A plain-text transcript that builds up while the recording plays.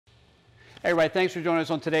Hey everybody, thanks for joining us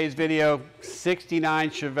on today's video. 69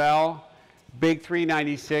 Chevelle, big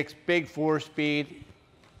 396, big 4-speed,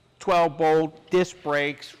 12-bolt, disc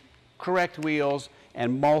brakes, correct wheels,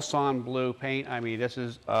 and Mulsanne blue paint. I mean, this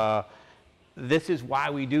is why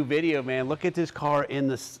we do video, man. Look at this car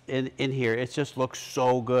in here. It just looks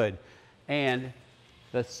so good. And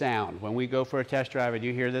the sound. When we go for a test drive and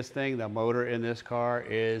you hear this thing, the motor in this car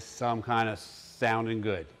is some kind of sounding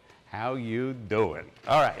good. How you doing?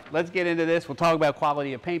 All right, let's get into this. We'll talk about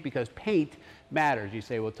quality of paint because paint matters. You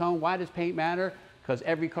say, well, Tone, why does paint matter? Because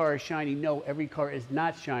every car is shiny. No, every car is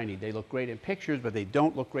not shiny. They look great in pictures, but they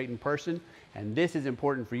don't look great in person. And this is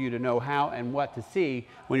important for you to know how and what to see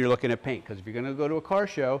when you're looking at paint. Because if you're going to go to a car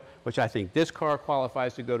show, which I think this car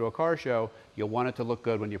qualifies to go to a car show, you'll want it to look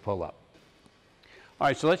good when you pull up. All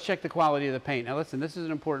right, so let's check the quality of the paint. Now listen, this is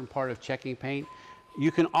an important part of checking paint. You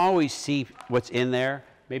can always see what's in there.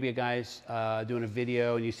 Maybe a guy's doing a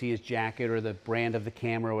video and you see his jacket or the brand of the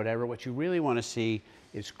camera or whatever. What you really want to see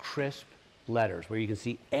is crisp letters where you can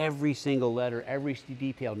see every single letter, every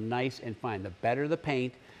detail nice and fine. The better the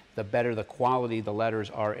paint, the better the quality the letters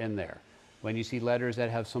are in there. When you see letters that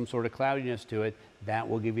have some sort of cloudiness to it, that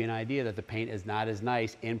will give you an idea that the paint is not as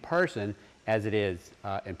nice in person as it is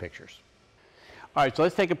in pictures. All right, so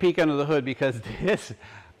let's take a peek under the hood because this,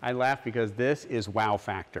 I laugh because this is wow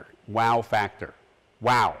factor. Wow factor.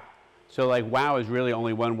 Wow. So like wow is really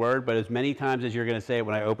only one word, but as many times as you're going to say it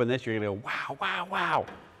when I open this, you're going to go wow, wow,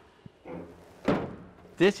 wow.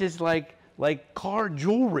 This is like car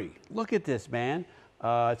jewelry. Look at this, man.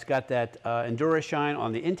 It's got that Endura shine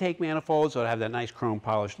on the intake manifold, so it'll have that nice chrome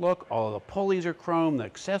polished look. All of the pulleys are chrome, the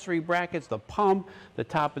accessory brackets, the pump, the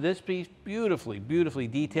top of this piece, beautifully, beautifully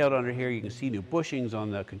detailed under here. You can see new bushings on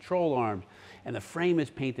the control arms, and the frame is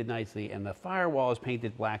painted nicely, and the firewall is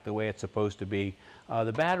painted black the way it's supposed to be.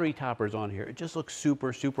 The battery topper's on here. It just looks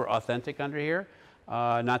super, super authentic under here.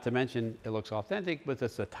 Not to mention it looks authentic, but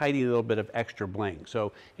it's a tiny little bit of extra bling.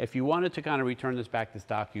 So if you wanted to kind of return this back to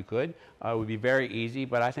stock, you could. It would be very easy,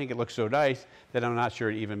 but I think it looks so nice that I'm not sure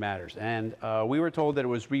it even matters. And we were told that it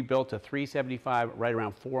was rebuilt to 375, right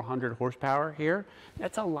around 400 horsepower here.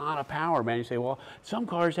 That's a lot of power, man. You say, well, some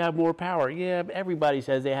cars have more power. Yeah, everybody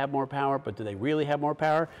says they have more power, but do they really have more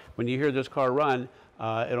power? When you hear this car run,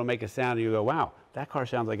 it'll make a sound and you go, wow, that car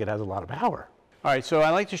sounds like it has a lot of power. All right, so I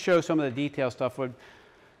like to show some of the detail stuff. With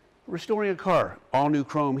restoring a car, all new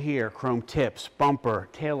chrome here, chrome tips, bumper,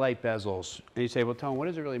 taillight bezels. And you say, well, Tone, what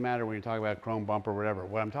does it really matter when you're talking about chrome bumper or whatever?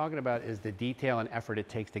 What I'm talking about is the detail and effort it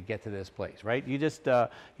takes to get to this place, right? You just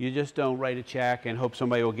don't write a check and hope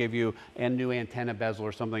somebody will give you a new antenna bezel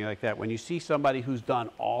or something like that. When you see somebody who's done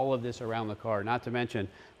all of this around the car, not to mention,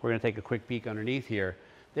 we're going to take a quick peek underneath here.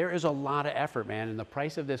 There is a lot of effort, man, and the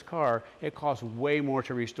price of this car, it costs way more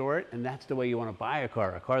to restore it, and that's the way you want to buy a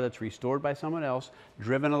car. A car that's restored by someone else,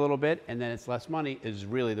 driven a little bit, and then it's less money is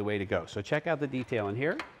really the way to go. So check out the detail in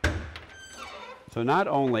here. So not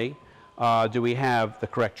only do we have the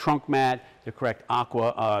correct trunk mat, the correct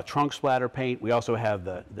aqua trunk splatter paint, we also have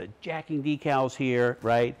the jacking decals here,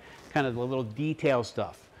 right? Kind of the little detail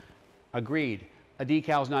stuff. Agreed. A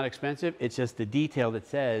decal is not expensive. It's just the detail that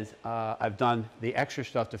says I've done the extra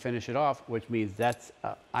stuff to finish it off, which means that's,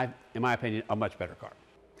 in my opinion, a much better car.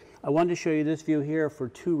 I wanted to show you this view here for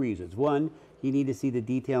two reasons. One, you need to see the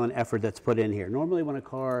detail and effort that's put in here. Normally when a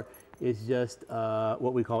car is just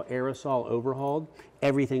what we call aerosol overhauled,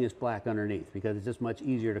 everything is black underneath because it's just much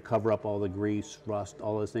easier to cover up all the grease, rust,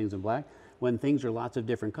 all those things in black. When things are lots of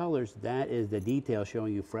different colors, that is the detail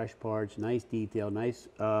showing you fresh parts, nice detail, nice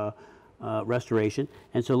restoration.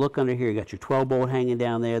 And so look under here, you got your 12-bolt hanging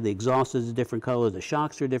down there, the exhaust is a different color, the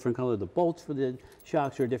shocks are a different color, the bolts for the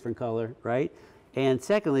shocks are a different color, right? And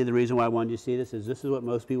secondly, the reason why I wanted you to see this is what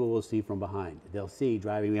most people will see from behind. They'll see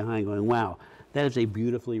driving behind going, wow, that is a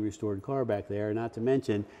beautifully restored car back there. Not to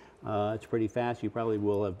mention, it's pretty fast, you probably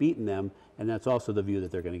will have beaten them, and that's also the view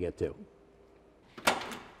that they're going to get to. All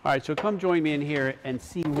right, so come join me in here and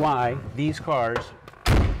see why these cars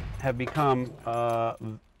have become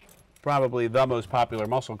probably the most popular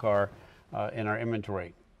muscle car in our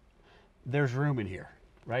inventory. There's room in here,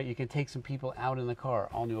 right? You can take some people out in the car,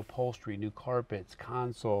 all new upholstery, new carpets,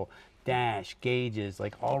 console, dash, gauges,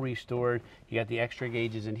 like all restored. You got the extra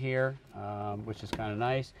gauges in here, which is kind of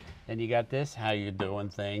nice. Then you got this how you doing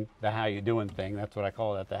thing, the how you doing thing. That's what I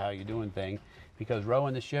call that, the how you doing thing. Because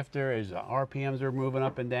rowing the shifter is RPMs are moving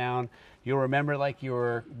up and down. You'll remember like you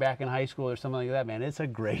were back in high school or something like that, man. It's a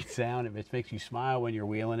great sound. It makes you smile when you're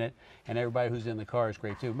wheeling it, and everybody who's in the car is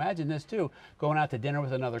great too. Imagine this too, going out to dinner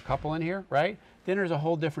with another couple in here, right? Dinner is a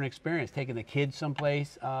whole different experience. Taking the kids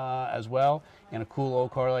someplace as well in a cool old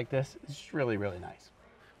car like this. It's really, really nice.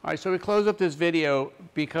 All right, so we close up this video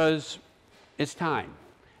because it's time.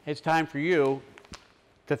 It's time for you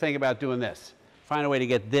to think about doing this. Find a way to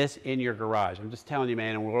get this in your garage. I'm just telling you,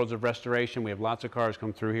 man, in worlds of restoration, we have lots of cars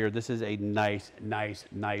come through here. This is a nice, nice,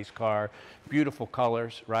 nice car. Beautiful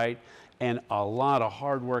colors, right? And a lot of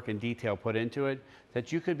hard work and detail put into it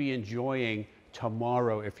that you could be enjoying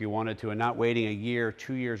tomorrow if you wanted to, and not waiting a year,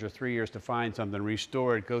 2 years, or 3 years to find something,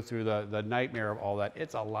 restore it, go through the nightmare of all that.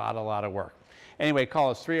 It's a lot of work. Anyway, call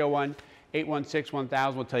us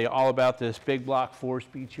 301-816-1000. We'll tell you all about this big block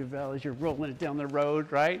 4-speed Chevelle as you're rolling it down the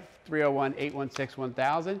road, right?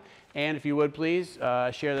 301-816-1000. And if you would please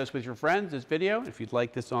share this with your friends, this video, if you'd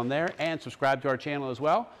like this on there, and subscribe to our channel as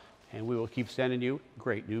well. And we will keep sending you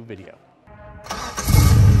great new video.